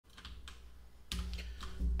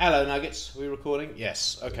Hello, Nuggets. Are we recording?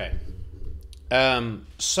 Yes. Okay.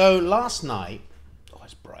 So last night, oh,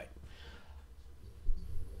 it's bright.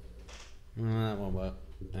 That won't work.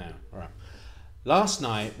 No, all right. Last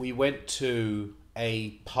night we went to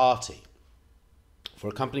a party for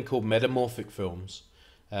a company called Metamorphic Films.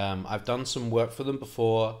 I've done some work for them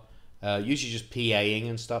before. Usually just PAing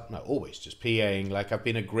and stuff. No, always just PAing. Like I've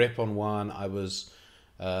been a grip on one. I was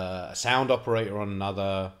a sound operator on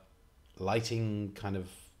another. Lighting kind of.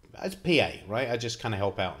 It's PA, right? I just kind of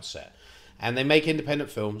help out on set. And they make independent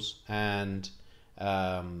films, and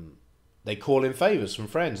they call in favors from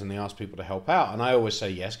friends, and they ask people to help out. And I always say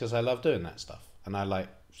yes because I love doing that stuff. And I like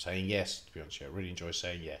saying yes, to be honest with you. I really enjoy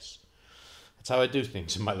saying yes. That's how I do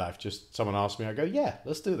things in my life. Just someone asks me, I go, yeah,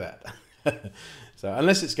 let's do that. So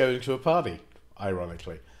unless it's going to a party,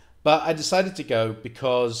 ironically. But I decided to go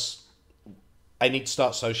because I need to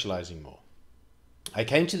start socializing more. I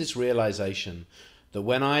came to this realization that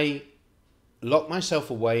when I lock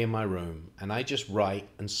myself away in my room and I just write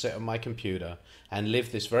and sit on my computer and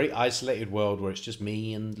live this very isolated world where it's just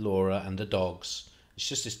me and Laura and the dogs, it's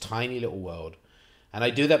just this tiny little world. And I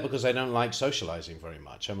do that because I don't like socializing very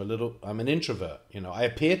much. I'm an introvert. You know, I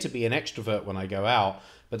appear to be an extrovert when I go out,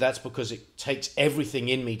 but that's because it takes everything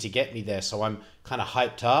in me to get me there. So I'm kind of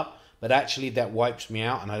hyped up, but actually that wipes me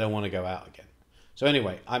out and I don't want to go out again. So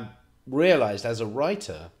anyway, I realized as a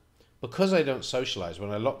writer, because I don't socialize, when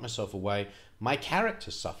I lock myself away, my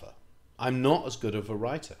characters suffer. I'm not as good of a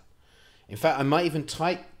writer. In fact, I might even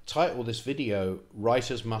title this video,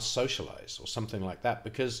 Writers Must Socialize, or something like that,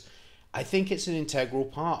 because I think it's an integral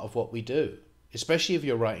part of what we do, especially if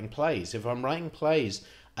you're writing plays. If I'm writing plays,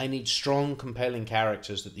 I need strong, compelling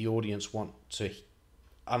characters that the audience want to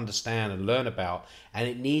understand and learn about, and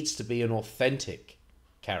it needs to be an authentic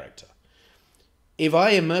character. If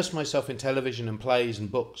I immerse myself in television and plays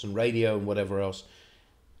and books and radio and whatever else,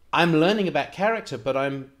 I'm learning about character, but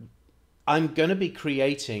I'm going to be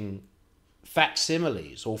creating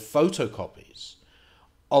facsimiles or photocopies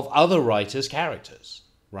of other writers' characters,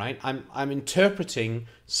 right? I'm interpreting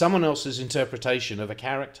someone else's interpretation of a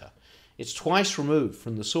character. It's twice removed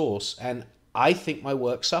from the source, and I think my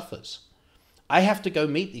work suffers. I have to go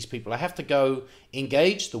meet these people. I have to go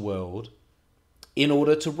engage the world in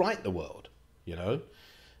order to write the world. You know,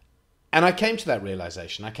 and I came to that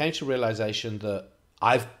realization. I came to realization that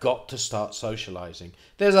I've got to start socializing.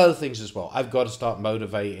 There's other things as well. I've got to start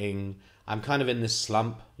motivating. I'm kind of in this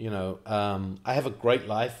slump, you know. I have a great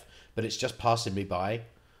life, but it's just passing me by.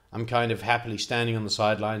 I'm kind of happily standing on the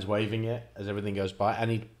sidelines, waving it as everything goes by. I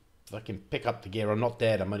need to fucking pick up the gear. I'm not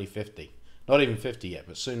dead. I'm only 50. Not even 50 yet,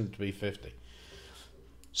 but soon to be 50.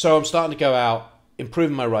 So I'm starting to go out,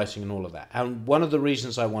 improving my writing and all of that. And one of the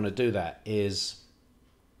reasons I want to do that is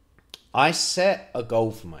I set a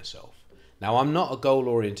goal for myself. Now, I'm not a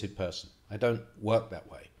goal-oriented person. I don't work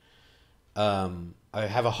that way. I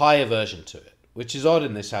have a high aversion to it, which is odd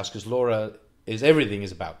in this house because Laura everything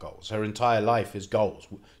is about goals. Her entire life is goals.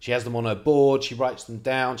 She has them on her board. She writes them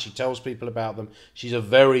down. She tells people about them. She's a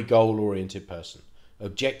very goal-oriented person.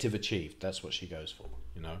 Objective achieved. That's what she goes for,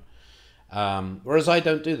 you know. Whereas I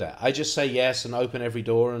don't do that. I just say yes and open every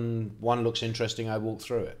door, and one looks interesting, I walk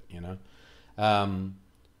through it, you know.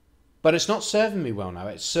 But it's not serving me well now.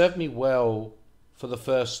 It served me well for the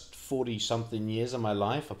first 40-something years of my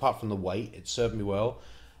life. Apart from the weight, it served me well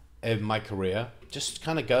in my career. Just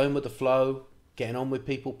kind of going with the flow, getting on with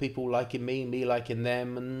people, people liking me liking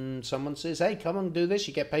them, and someone says, hey, come on, do this,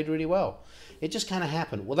 you get paid really well. It just kind of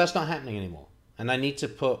happened. Well, that's not happening anymore. And I need to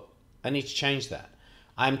change that.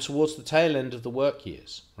 I'm towards the tail end of the work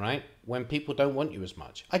years, right? When people don't want you as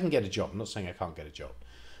much. I can get a job. I'm not saying I can't get a job.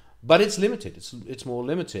 But it's limited. It's more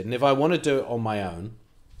limited. And if I want to do it on my own,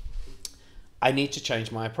 I need to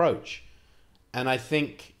change my approach. And I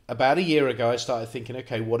think about a year ago, I started thinking,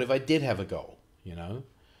 okay, what if I did have a goal, you know?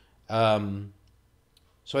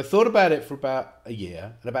 So I thought about it for about a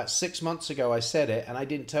year. And about 6 months ago, I said it, and I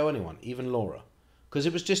didn't tell anyone, even Laura. Because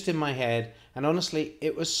it was just in my head, and honestly,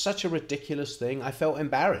 it was such a ridiculous thing, I felt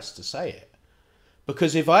embarrassed to say it.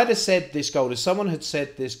 Because if I'd have said this goal, if someone had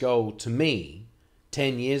said this goal to me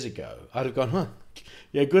 10 years ago, I'd have gone, huh,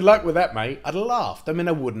 yeah, good luck with that, mate. I'd have laughed. I mean,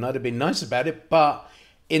 I wouldn't. I'd have been nice about it, but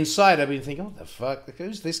inside I'd been thinking, what the fuck,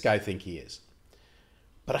 who's this guy think he is?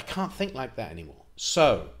 But I can't think like that anymore.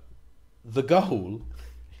 So, the goal,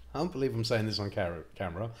 I don't believe I'm saying this on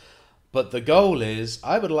camera, but the goal is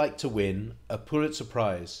I would like to win a Pulitzer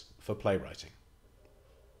Prize for playwriting.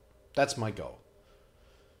 That's my goal.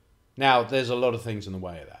 Now, there's a lot of things in the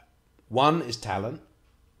way of that. One is talent.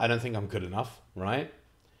 I don't think I'm good enough, right?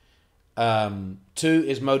 2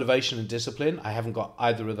 is motivation and discipline. I haven't got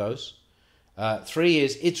either of those. 3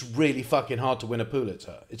 is, it's really fucking hard to win a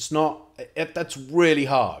Pulitzer. It's not, that's really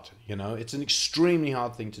hard, you know, it's an extremely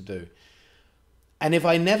hard thing to do. And if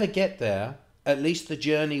I never get there, at least the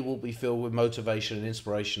journey will be filled with motivation and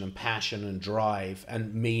inspiration and passion and drive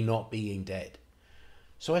and me not being dead.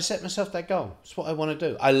 So I set myself that goal. It's what I want to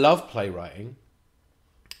do. I love playwriting.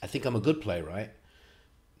 I think I'm a good playwright.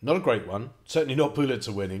 Not a great one. Certainly not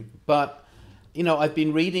Pulitzer winning. But, you know, I've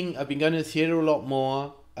been reading. I've been going to the theatre a lot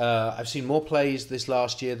more. I've seen more plays this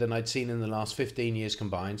last year than I'd seen in the last 15 years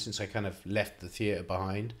combined, since I kind of left the theatre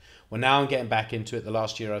behind. Well, now I'm getting back into it. The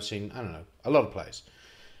last year I've seen, I don't know, a lot of plays.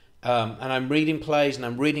 And I'm reading plays and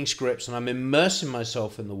I'm reading scripts and I'm immersing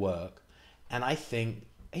myself in the work. And I think,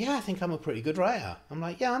 yeah, I think I'm a pretty good writer. I'm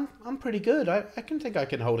like, yeah, I'm pretty good. I think I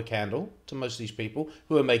can hold a candle to most of these people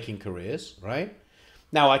who are making careers, right?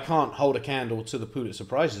 Now, I can't hold a candle to the Pulitzer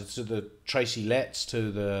Prizes, to the Tracy Letts,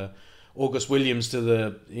 to the August Williams, to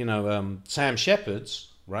the, you know, Sam Shepard's,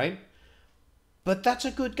 right? But that's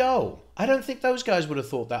a good goal. I don't think those guys would have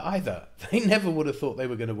thought that either. They never would have thought they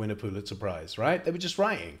were going to win a Pulitzer Prize, right? They were just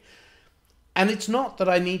writing. And it's not that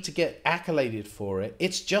I need to get accoladed for it.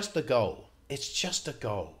 It's just a goal. It's just a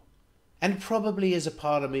goal. And probably is a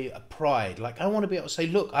part of me, a pride. Like, I want to be able to say,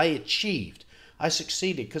 look, I achieved. I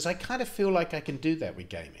succeeded. Because I kind of feel like I can do that with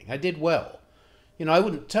gaming. I did well. You know, I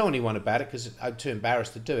wouldn't tell anyone about it because I'm too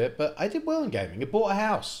embarrassed to do it. But I did well in gaming. I bought a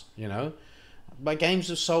house, you know. My games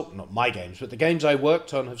have sold, not my games, but the games I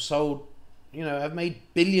worked on have sold, you know, I've made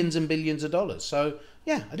billions and billions of dollars. So,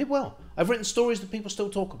 yeah, I did well. I've written stories that people still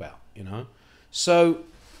talk about, you know. So,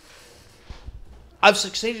 I've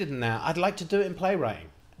succeeded in that. I'd like to do it in playwriting.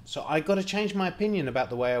 So, I got to change my opinion about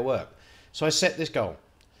the way I work. So, I set this goal.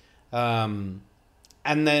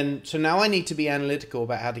 And then, so now I need to be analytical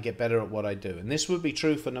about how to get better at what I do. And this would be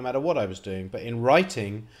true for no matter what I was doing. But in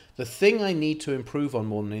writing, the thing I need to improve on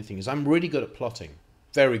more than anything is I'm really good at plotting.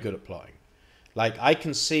 Very good at plotting. Like, I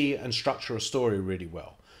can see and structure a story really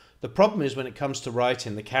well. The problem is when it comes to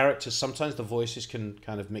writing, the characters, sometimes the voices can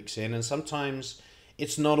kind of mix in. And sometimes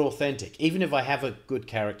it's not authentic. Even if I have a good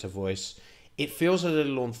character voice, it feels a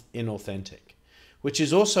little inauthentic. Which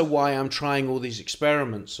is also why I'm trying all these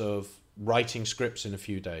experiments of writing scripts in a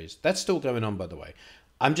few days. That's still going on, by the way.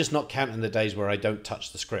 I'm just not counting the days where I don't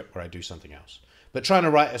touch the script, where I do something else. But trying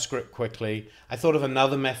to write a script quickly. I thought of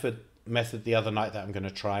another method the other night that I'm going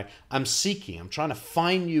to try. I'm trying to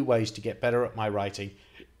find new ways to get better at my writing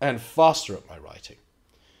and faster at my writing.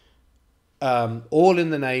 All in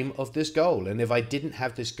the name of this goal. And if I didn't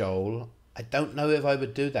have this goal, I don't know if I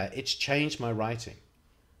would do that. It's changed my writing.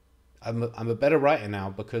 I'm a better writer now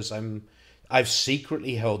because I've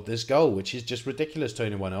secretly held this goal, which is just ridiculous to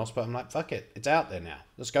anyone else. But I'm like, fuck it. It's out there now.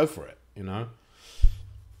 Let's go for it, you know?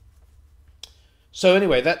 So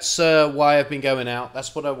anyway, that's why I've been going out.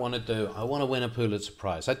 That's what I want to do. I want to win a Pulitzer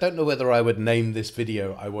Prize. I don't know whether I would name this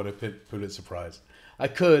video, I want a Pulitzer Prize. I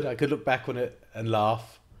could look back on it and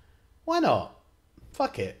laugh. Why not?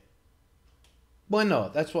 Fuck it. Why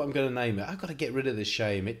not? That's what I'm going to name it. I've got to get rid of this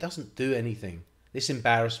shame. It doesn't do anything. This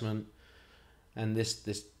embarrassment and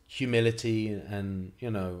this humility and,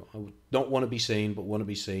 you know, I don't want to be seen but want to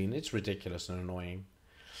be seen. It's ridiculous and annoying.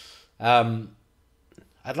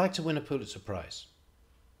 I'd like to win a Pulitzer Prize.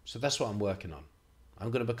 So that's what I'm working on.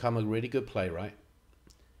 I'm going to become a really good playwright.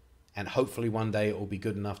 And hopefully one day it will be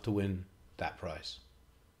good enough to win that prize.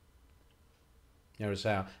 There's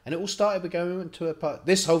how. And it all started with going to a party.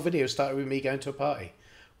 This whole video started with me going to a party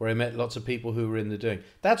where I met lots of people who were in the doing.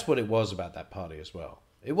 That's what it was about that party as well.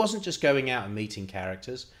 It wasn't just going out and meeting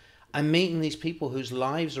characters. I'm meeting these people whose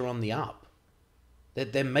lives are on the up.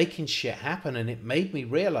 They're making shit happen, and it made me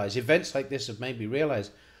realize, events like this have made me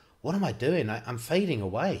realize, what am I doing? I'm fading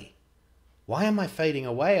away. Why am I fading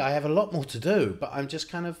away? I have a lot more to do, but I'm just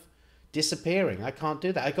kind of disappearing. I can't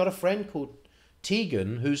do that. I got a friend called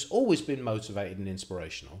Tegan who's always been motivated and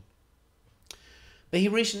inspirational. But he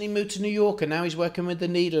recently moved to New York, and now he's working with the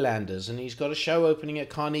Nederlanders, and he's got a show opening at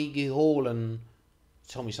Carnegie Hall, and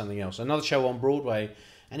tell me something else, another show on Broadway,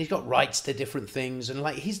 and he's got rights to different things, and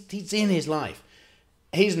like he's in his life.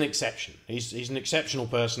 He's an exception. He's an exceptional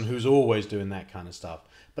person who's always doing that kind of stuff.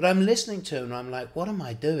 But I'm listening to him and I'm like, what am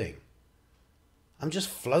I doing? I'm just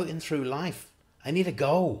floating through life. I need a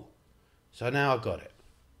goal. So now I've got it.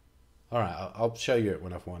 All right, I'll show you it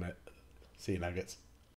when I've won it. See you, Nuggets.